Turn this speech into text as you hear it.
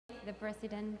the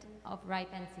president of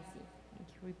RIPE NCC. Thank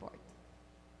you. Report.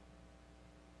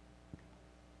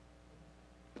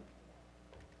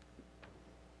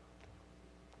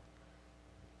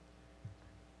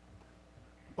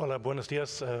 Hola, buenos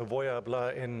días. Voy a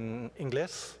hablar en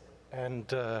inglés.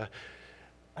 And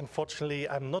unfortunately,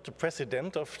 I'm not the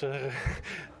president of the...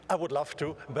 I would love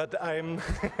to, but I'm...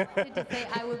 to say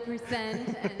I will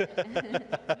present.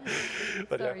 And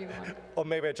but sorry, yeah. Or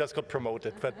maybe I just got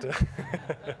promoted.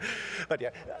 But yeah.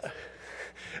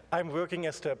 I'm working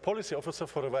as the policy officer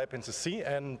for the RIPE NCC,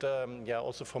 and yeah,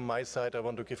 also from my side, I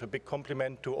want to give a big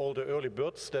compliment to all the early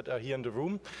birds that are here in the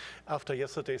room after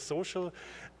yesterday's social,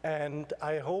 and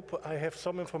I hope I have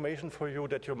some information for you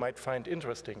that you might find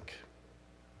interesting.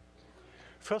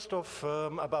 First off,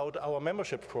 about our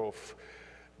membership growth.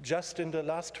 Just in the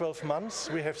last 12 months,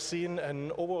 we have seen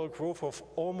an overall growth of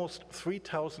almost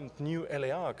 3,000 new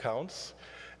LAR accounts,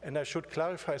 and I should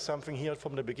clarify something here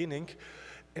from the beginning.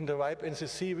 In the RIPE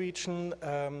NCC region,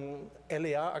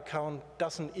 LAR account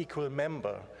doesn't equal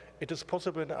member. It is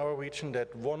possible in our region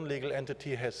that one legal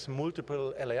entity has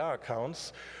multiple LAR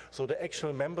accounts, so the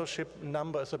actual membership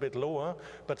number is a bit lower,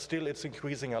 but still it's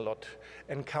increasing a lot.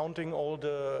 And counting all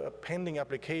the pending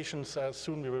applications,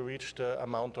 soon we will reach the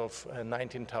amount of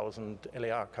 19,000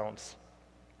 LAR accounts.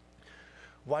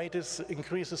 Why this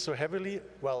increases so heavily?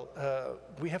 Well,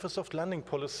 we have a soft landing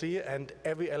policy, and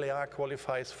every LAR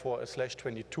qualifies for a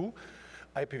 /22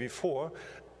 IPv4,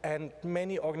 and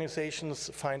many organizations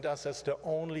find us as the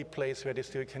only place where they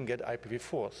still can get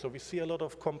IPv4. So we see a lot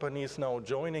of companies now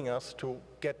joining us to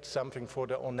get something for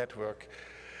their own network.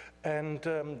 And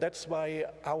that's why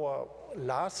our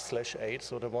last /8,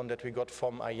 so the one that we got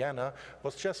from IANA,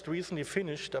 was just recently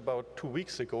finished about 2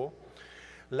 weeks ago.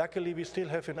 Luckily, we still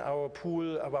have in our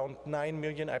pool around 9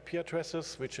 million IP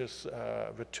addresses, which is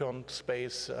returned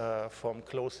space from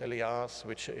closed LARs,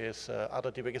 which is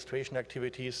other deregistration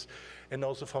activities, and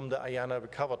also from the IANA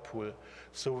recovered pool.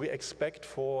 So we expect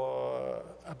for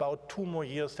about 2 more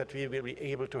years that we will be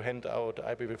able to hand out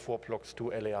IPv4 blocks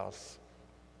to LARs.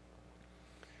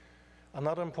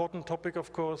 Another important topic,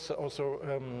 of course, also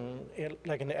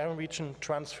like in the ARM region,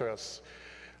 transfers.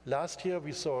 Last year,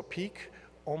 we saw a peak.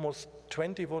 Almost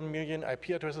 21 million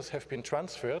IP addresses have been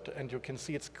transferred, and you can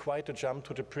see it's quite a jump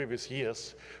to the previous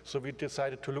years. So we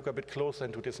decided to look a bit closer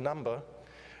into this number.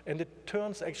 And it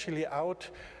turns actually out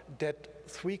that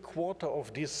 3/4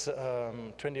 of these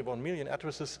 21 million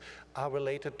addresses are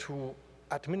related to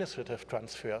administrative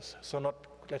transfers. So not,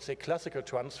 let's say, classical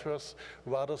transfers,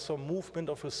 rather some movement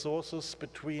of resources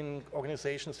between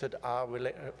organizations that are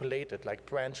related, like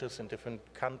branches in different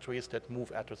countries that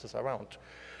move addresses around,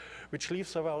 which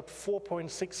leaves about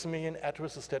 4.6 million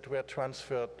addresses that were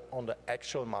transferred on the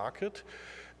actual market.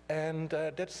 And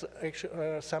that's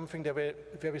actually something that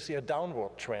where we see a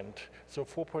downward trend. So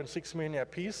 4.6 million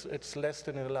IPs, it's less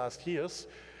than in the last years.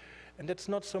 And that's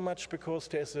not so much because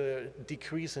there's a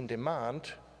decrease in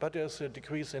demand, but there's a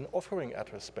decrease in offering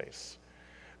address space.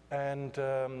 And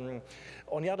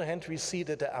on the other hand, we see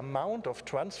that the amount of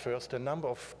transfers, the number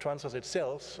of transfers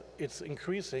itself, it's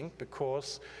increasing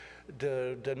because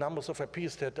the numbers of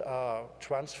IPs that are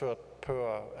transferred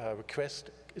per request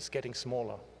is getting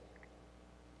smaller.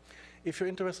 If you're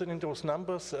interested in those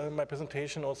numbers, my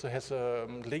presentation also has a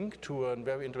link to a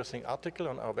very interesting article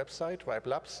on our website, RIPE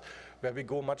Labs, where we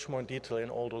go much more in detail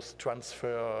in all those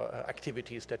transfer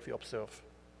activities that we observe.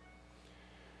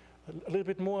 A little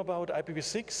bit more about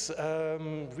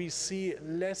IPv6. We see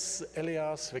less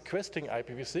LARs requesting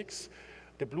IPv6.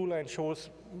 The blue line shows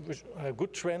a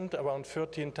good trend. Around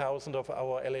 13,000 of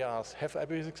our LARs have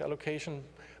IPv6 allocation,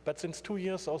 but since 2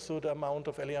 years also the amount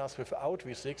of LARs without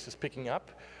V6 is picking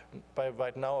up by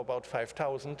right now about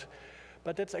 5,000.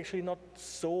 But that's actually not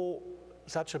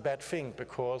such a bad thing,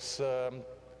 because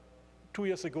 2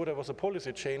 years ago there was a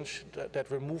policy change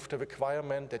that removed the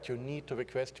requirement that you need to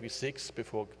request V6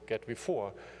 before get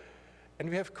V4. And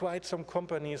we have quite some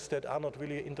companies that are not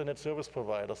really internet service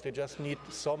providers. They just need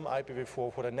some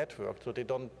IPv4 for the network, so they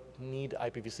don't need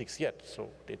IPv6 yet, so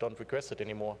they don't request it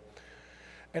anymore.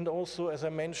 And also, as I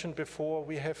mentioned before,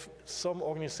 we have some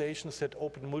organizations that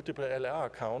open multiple LAR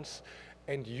accounts,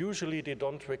 and usually they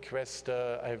don't request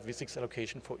IPv6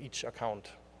 allocation for each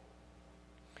account.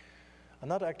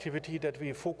 Another activity that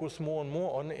we focus more and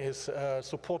more on is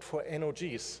support for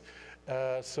NOGs.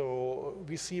 So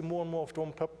we see more and more of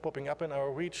them popping up in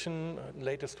our region,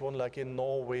 latest one like in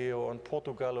Norway or in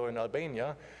Portugal or in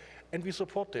Albania, and we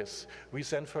support this. We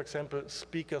send, for example,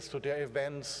 speakers to their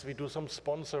events, we do some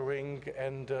sponsoring,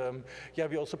 and yeah,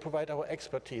 we also provide our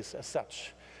expertise as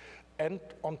such. And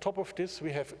on top of this,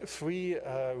 we have 3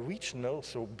 regional,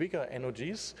 so bigger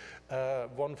energies,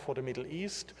 one for the Middle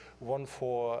East, one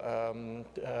for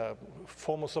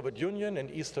former Soviet Union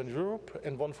and Eastern Europe,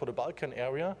 and one for the Balkan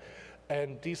area.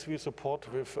 And these we support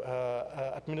with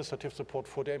administrative support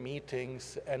for their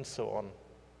meetings and so on.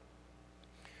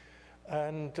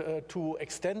 And to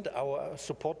extend our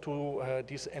support to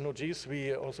these NOGs,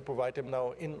 we also provide them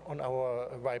now on our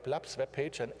RIPE Labs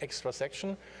webpage an extra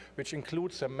section, which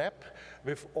includes a map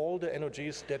with all the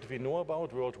NOGs that we know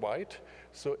about worldwide.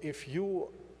 So if you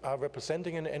are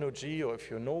representing an NOG, or if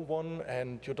you know one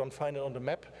and you don't find it on the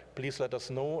map, please let us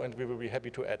know and we will be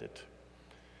happy to add it.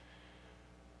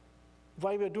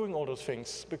 Why we're doing all those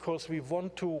things? Because we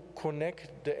want to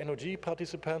connect the NOG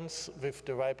participants with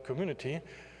the RIPE community.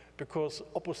 Because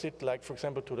opposite, like for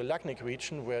example, to the LACNIC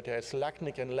region, where there's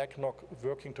LACNIC and LACNOC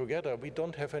working together, we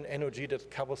don't have an NOG that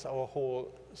covers our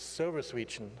whole service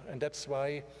region. And that's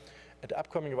why at the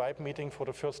upcoming RIPE meeting, for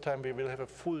the first time, we will have a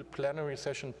full plenary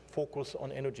session focused on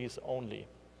NOGs only.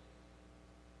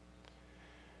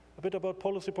 A bit about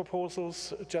policy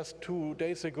proposals. Just 2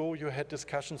 days ago, you had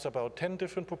discussions about 10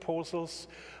 different proposals.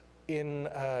 In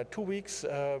 2 weeks,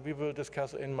 we will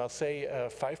discuss in Marseille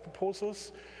 5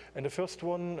 proposals. And the first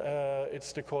one,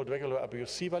 it's the called regular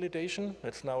ABUC validation.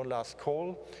 That's now last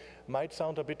call. Might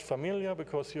sound a bit familiar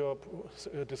because you're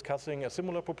discussing a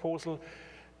similar proposal.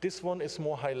 This one is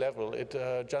more high level. It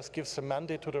just gives a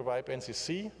mandate to the RIPE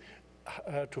NCC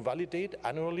to validate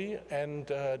annually, and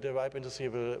the RIPE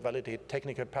NCC will validate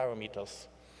technical parameters.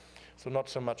 So not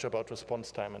so much about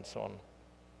response time and so on.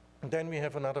 Then we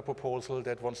have another proposal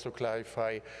that wants to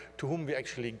clarify to whom we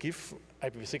actually give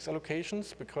IPv6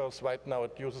 allocations, because right now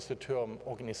it uses the term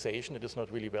organization. It is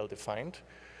not really well defined.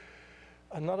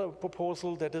 Another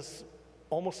proposal that is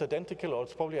almost identical, or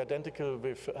it's probably identical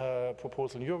with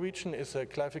proposal in your region, is a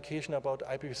clarification about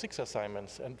IPv6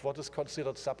 assignments and what is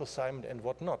considered sub-assignment and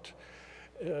what not.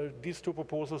 These 2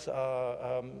 proposals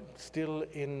are still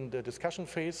in the discussion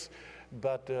phase,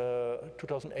 but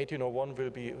 2018-01 will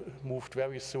be moved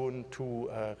very soon to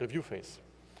review phase.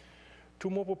 2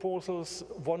 more proposals.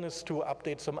 One is to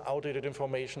update some outdated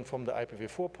information from the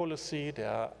IPv4 policy. There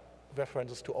are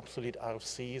references to obsolete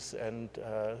RFCs and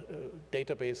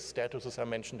database statuses are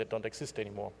mentioned that don't exist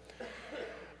anymore.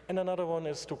 And another one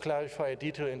is to clarify a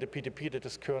detail in the PDP that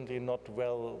is currently not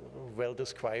well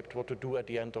described, what to do at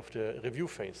the end of the review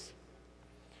phase.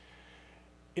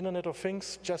 Internet of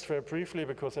Things, just very briefly,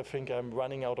 because I think I'm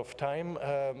running out of time.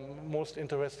 Most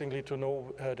interestingly to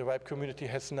know, the RIPE community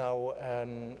has now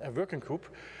a working group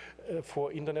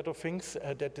for Internet of Things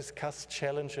that discuss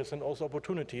challenges and also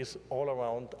opportunities all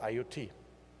around IoT.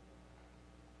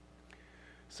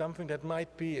 Something that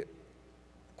might be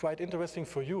quite interesting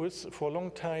for you is, for a long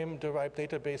time, the RIPE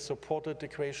database supported the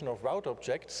creation of route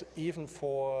objects, even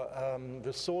for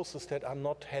resources that are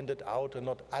not handed out and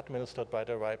not administered by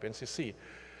the RIPE NCC,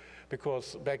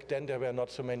 because back then there were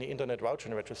not so many internet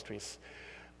routing registries.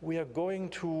 We are going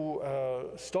to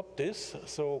stop this,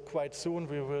 so quite soon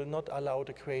we will not allow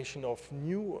the creation of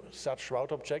new such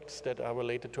route objects that are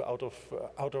related to out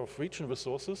of region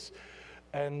resources.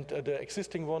 And the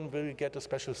existing one will get a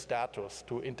special status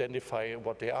to identify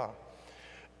what they are.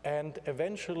 And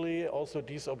eventually also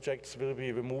these objects will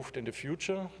be removed in the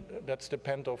future. That's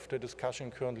dependent of the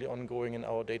discussion currently ongoing in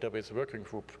our database working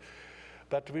group.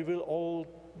 But we will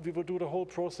do the whole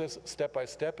process step by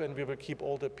step, and we will keep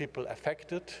all the people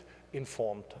affected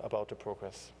informed about the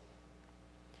progress.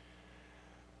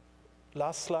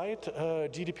 Last slide,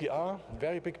 GDPR,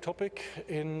 very big topic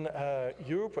in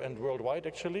Europe and worldwide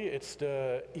actually. It's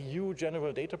the EU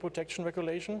General Data Protection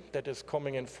Regulation that is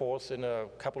coming in force in a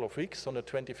couple of weeks on the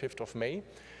 25th of May,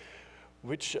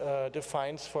 which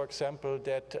defines, for example,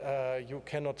 that you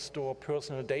cannot store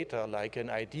personal data like an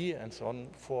ID and so on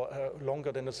for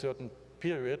longer than a certain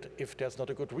period if there's not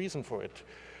a good reason for it.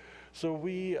 So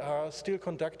we are still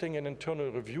conducting an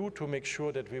internal review to make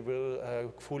sure that we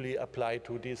will fully apply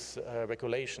to these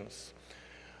regulations.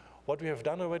 What we have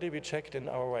done already, we checked in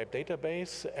our RIPE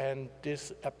database, and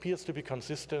this appears to be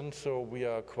consistent, so we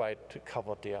are quite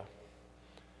covered there.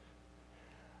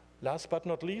 Last but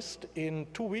not least, in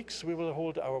 2 weeks we will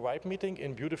hold our RIPE meeting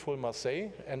in beautiful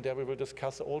Marseille, and there we will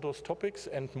discuss all those topics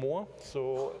and more.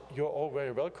 So you're all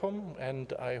very welcome,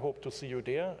 and I hope to see you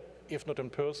there. If not in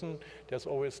person, there's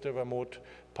always the remote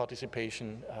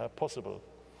participation possible.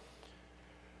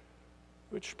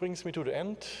 Which brings me to the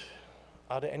end.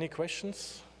 Are there any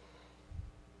questions?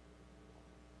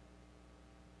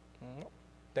 No.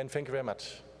 Then thank you very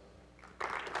much.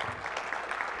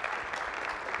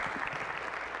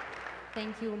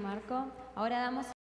 Thank you, Marco. Ahora damos